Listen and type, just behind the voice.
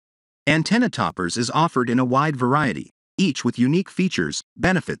Antenna toppers is offered in a wide variety, each with unique features,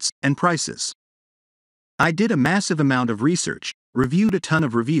 benefits, and prices. I did a massive amount of research, reviewed a ton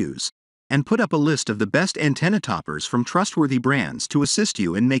of reviews, and put up a list of the best antenna toppers from trustworthy brands to assist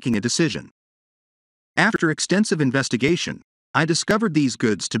you in making a decision. After extensive investigation, I discovered these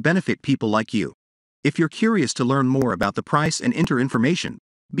goods to benefit people like you. If you're curious to learn more about the price and enter information,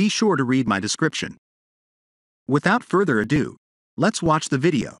 be sure to read my description. Without further ado, let's watch the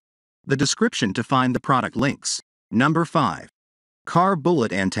video. The description to find the product links. Number 5. Car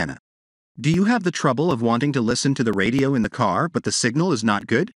Bullet Antenna. Do you have the trouble of wanting to listen to the radio in the car but the signal is not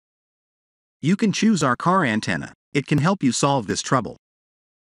good? You can choose our car antenna. It can help you solve this trouble.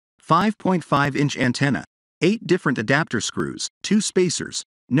 5.5-inch antenna, 8 different adapter screws, 2 spacers.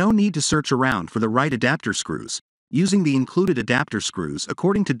 No need to search around for the right adapter screws. Using the included adapter screws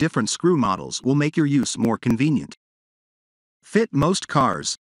according to different screw models will make your use more convenient. Fit most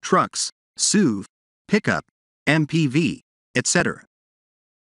cars, trucks, SUV, pickup, MPV, etc.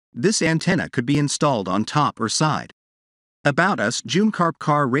 This antenna could be installed on top or side. About us: Ajxn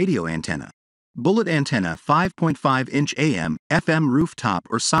car radio antenna. Bullet antenna, 5.5-inch AM, FM rooftop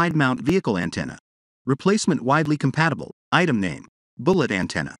or side mount vehicle antenna. Replacement widely compatible. Item name: Bullet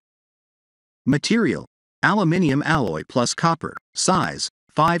antenna. Material: aluminium alloy plus copper. Size: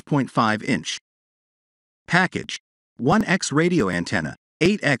 5.5-inch. Package: 1x radio antenna,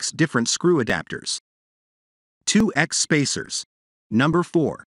 8x different screw adapters, 2x spacers. Number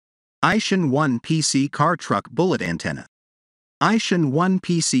 4. Ajxn 1 PC car truck bullet antenna. Ajxn 1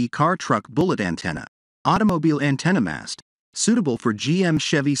 PC car truck bullet antenna. Automobile antenna mast. Suitable for GM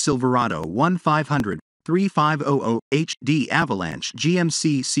Chevy Silverado 1500, 3500, HD Avalanche,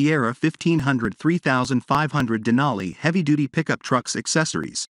 GMC Sierra 1500, 3500 Denali heavy-duty pickup trucks.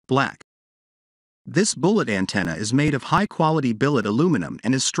 Accessories: black. This bullet antenna is made of high-quality billet aluminum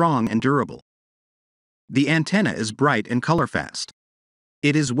and is strong and durable. The antenna is bright and color-fast.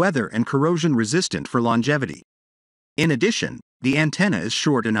 It is weather and corrosion resistant for longevity. In addition, the antenna is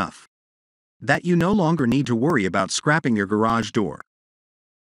short enough that you no longer need to worry about scrapping your garage door.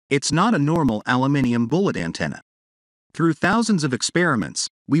 It's not a normal aluminium bullet antenna. Through thousands of experiments,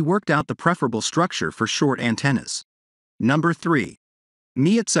 we worked out the preferable structure for short antennas. Number 3.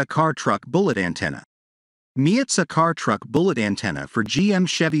 Miytsya car truck bullet antenna. Miytsya car truck bullet antenna for GM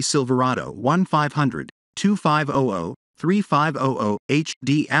Chevy Silverado 1500, 2500, 3500,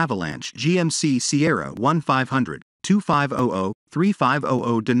 HD Avalanche, GMC Sierra 1500, 2500,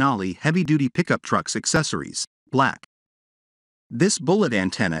 3500 Denali heavy-duty pickup trucks. Accessories: black. This bullet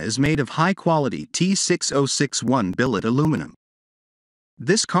antenna is made of high-quality T6061 billet aluminum.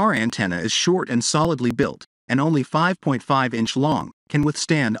 This car antenna is short and solidly built, and only 5.5-inch long, can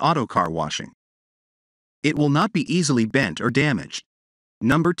withstand auto car washing. It will not be easily bent or damaged.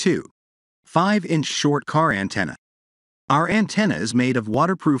 Number 2. 5-inch short car antenna. Our antenna is made of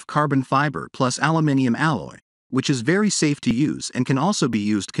waterproof carbon fiber plus aluminium alloy, which is very safe to use and can also be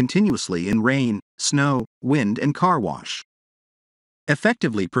used continuously in rain, snow, wind, and car wash.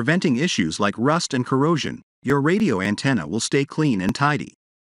 Effectively preventing issues like rust and corrosion, your radio antenna will stay clean and tidy.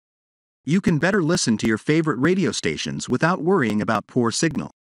 You can better listen to your favorite radio stations without worrying about poor signal.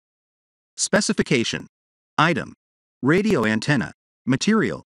 Specification: item: radio antenna.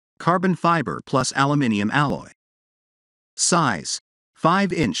 Material: carbon fiber plus aluminium alloy. Size: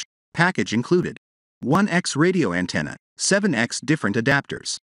 5-inch. Package included: 1x radio antenna, 7x different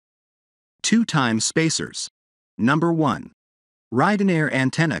adapters, 2x spacers. Number 1. Rydonair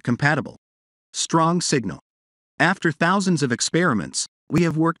antenna compatible. Strong signal. After thousands of experiments, we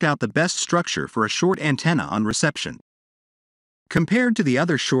have worked out the best structure for a short antenna on reception. Compared to the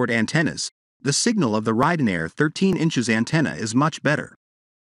other short antennas, the signal of the Rydonair 13 inches antenna is much better.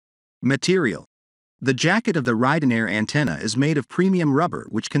 Material: the jacket of the Rydonair antenna is made of premium rubber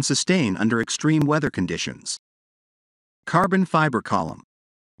which can sustain under extreme weather conditions. Carbon fiber column.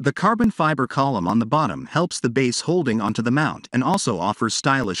 The carbon fiber column on the bottom helps the base holding onto the mount and also offers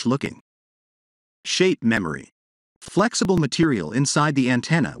stylish looking. Shape memory. Flexible material inside the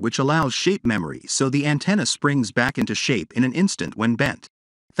antenna which allows shape memory so the antenna springs back into shape in an instant when bent.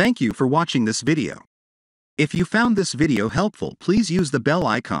 Thank you for watching this video. If you found this video helpful, please use the bell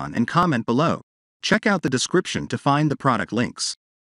icon and comment below. Check out the description to find the product links.